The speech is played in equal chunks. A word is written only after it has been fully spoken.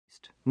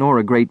nor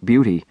a great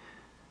beauty,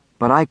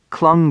 but I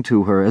clung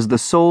to her as the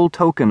sole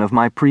token of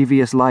my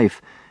previous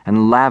life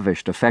and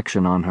lavished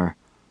affection on her.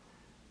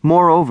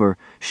 Moreover,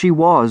 she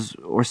was,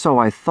 or so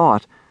I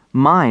thought,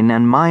 mine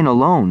and mine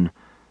alone,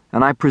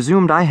 and I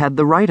presumed I had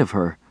the right of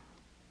her.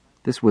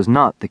 This was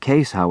not the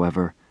case,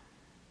 however.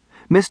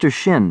 Mr.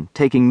 Shin,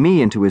 taking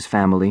me into his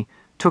family,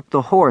 took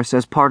the horse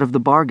as part of the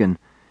bargain,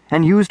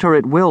 and used her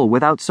at will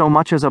without so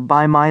much as a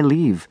by my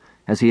leave,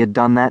 as he had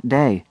done that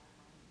day.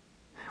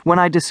 When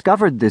I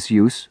discovered this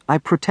use, I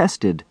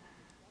protested.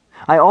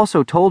 I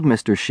also told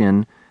Mr.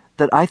 Shin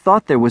that I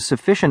thought there was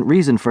sufficient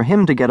reason for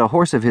him to get a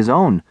horse of his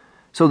own,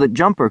 so that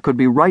Jumper could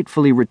be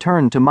rightfully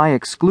returned to my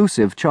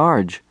exclusive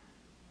charge.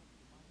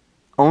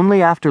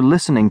 Only after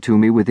listening to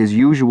me with his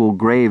usual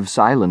grave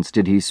silence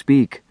did he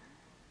speak.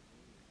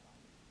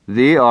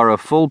 "Thee are a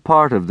full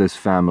part of this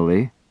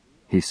family,"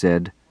 he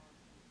said.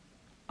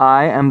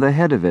 "I am the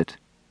head of it.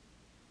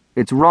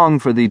 It's wrong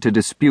for thee to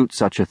dispute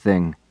such a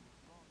thing."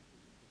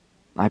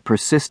 I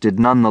persisted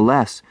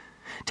nonetheless,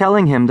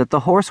 telling him that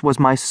the horse was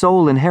my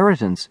sole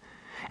inheritance,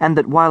 and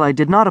that while I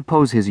did not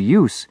oppose his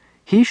use,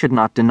 he should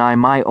not deny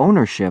my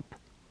ownership.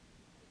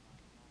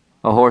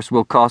 "A horse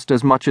will cost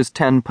as much as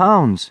 10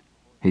 pounds,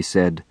 he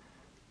said.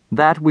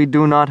 "That we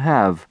do not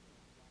have.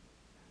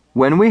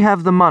 When we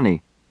have the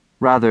money,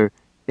 rather,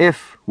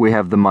 if we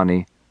have the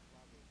money,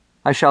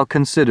 I shall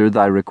consider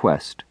thy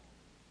request."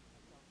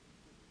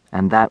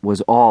 And that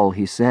was all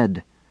he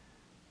said.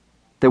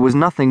 There was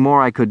nothing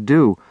more I could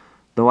do,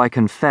 though I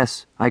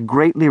confess I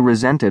greatly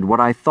resented what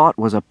I thought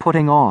was a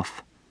putting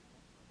off.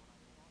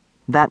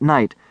 That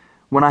night,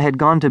 when I had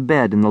gone to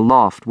bed in the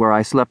loft where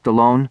I slept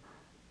alone,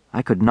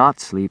 I could not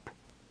sleep.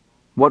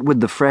 What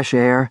with the fresh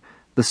air,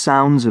 the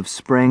sounds of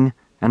spring,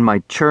 and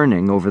my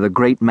churning over the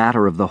great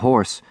matter of the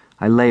horse,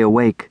 I lay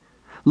awake,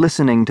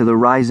 listening to the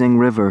rising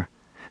river,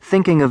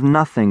 thinking of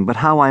nothing but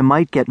how I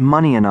might get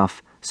money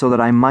enough so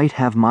that I might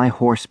have my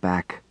horse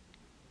back.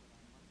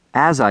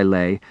 As I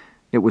lay,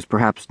 it was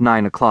perhaps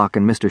 9 o'clock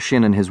and Mr.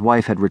 Shin and his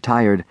wife had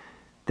retired,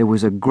 there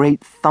was a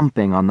great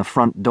thumping on the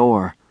front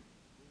door.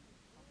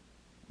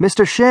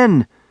 "Mr.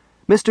 Shin!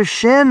 Mr.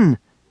 Shin!"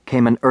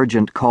 came an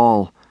urgent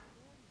call.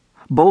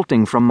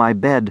 Bolting from my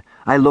bed,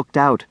 I looked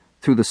out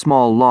through the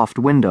small loft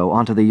window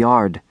onto the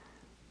yard.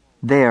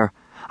 There,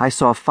 I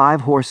saw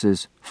 5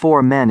 horses,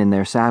 4 men in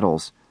their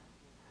saddles.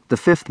 The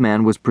 5th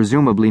man was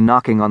presumably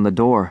knocking on the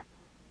door.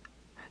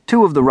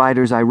 2 of the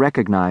riders I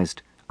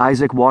recognized,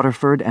 Isaac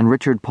Waterford and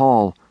Richard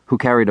Paul, who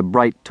carried a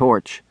bright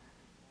torch.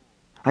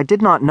 I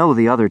did not know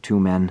the other 2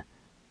 men.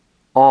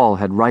 All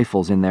had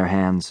rifles in their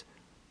hands.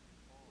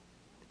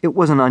 It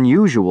was an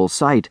unusual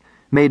sight,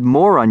 made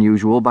more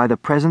unusual by the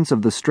presence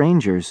of the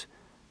strangers.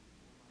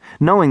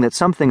 Knowing that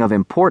something of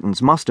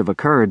importance must have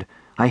occurred,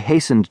 I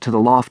hastened to the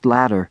loft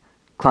ladder,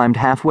 climbed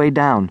halfway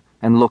down,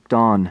 and looked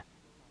on.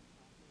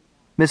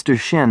 Mr.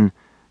 Shin,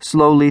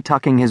 slowly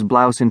tucking his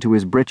blouse into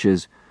his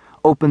breeches,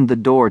 opened the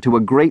door to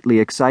a greatly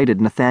excited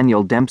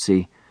Nathaniel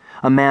Dempsey,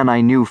 a man I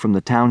knew from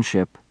the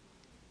township.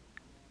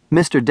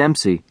 Mr.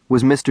 Dempsey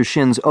was Mr.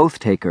 Shin's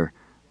oath-taker,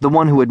 the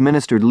one who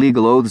administered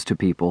legal oaths to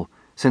people,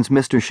 since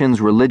Mr. Shin's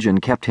religion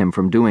kept him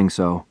from doing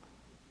so.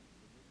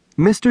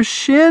 "Mr.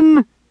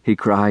 Shin!" he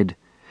cried.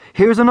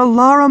 "Here's an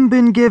alarum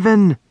been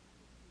given."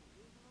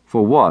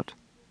 "For what?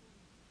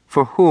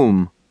 For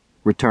whom?"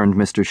 returned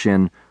Mr.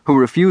 Shin, who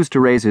refused to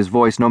raise his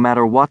voice no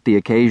matter what the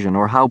occasion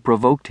or how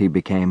provoked he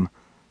became.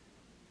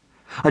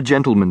 "A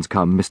gentleman's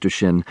come, Mr.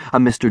 Shin, a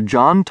Mr.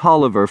 John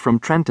Tolliver from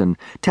Trenton,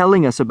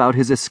 telling us about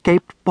his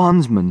escaped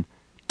bondsmen.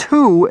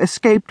 2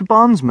 escaped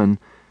bondsmen.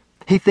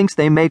 He thinks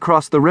they may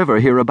cross the river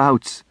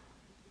hereabouts."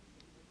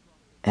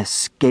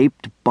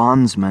 Escaped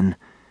bondsmen.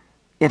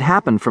 It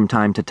happened from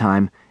time to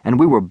time, and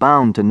we were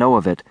bound to know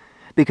of it,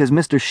 because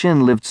Mr.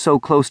 Shin lived so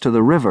close to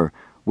the river,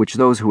 which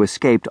those who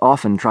escaped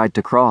often tried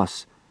to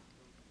cross.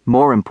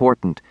 More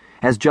important,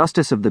 as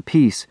Justice of the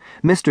Peace,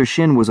 Mr.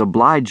 Shin was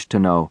obliged to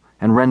know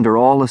and render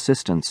all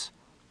assistance.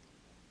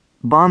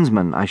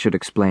 Bondsmen, I should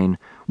explain,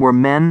 were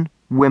men,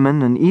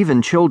 women, and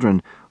even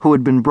children who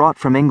had been brought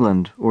from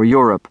England or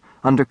Europe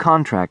under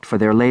contract for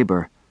their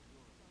labor.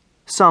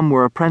 Some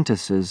were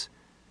apprentices.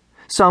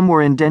 Some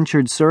were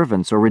indentured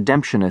servants or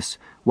redemptionists,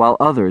 while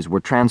others were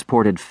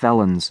transported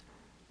felons.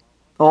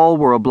 All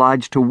were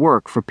obliged to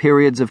work for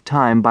periods of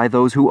time by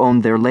those who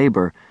owned their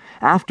labor,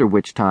 after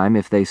which time,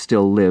 if they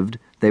still lived,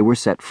 they were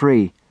set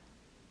free.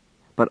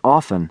 But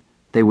often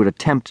they would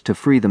attempt to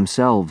free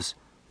themselves.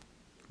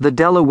 The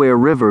Delaware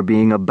River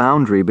being a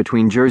boundary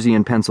between Jersey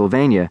and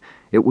Pennsylvania,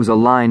 it was a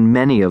line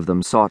many of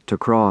them sought to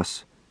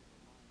cross.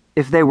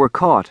 If they were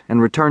caught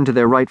and returned to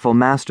their rightful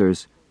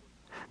masters,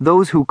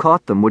 those who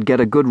caught them would get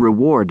a good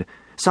reward,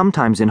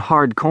 sometimes in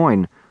hard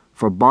coin,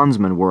 for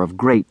bondsmen were of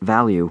great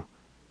value.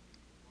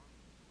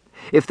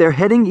 "If they're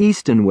heading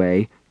easton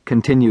way,"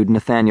 continued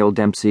Nathaniel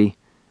Dempsey,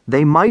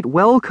 "they might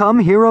well come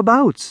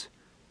hereabouts."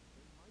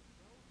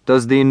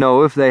 "Does thee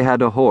know if they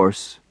had a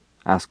horse?"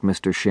 asked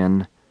Mr.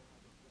 Shin.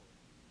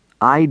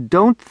 "I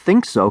don't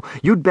think so.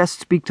 You'd best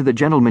speak to the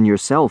gentleman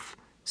yourself,"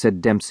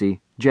 said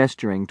Dempsey,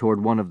 gesturing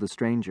toward one of the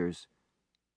strangers.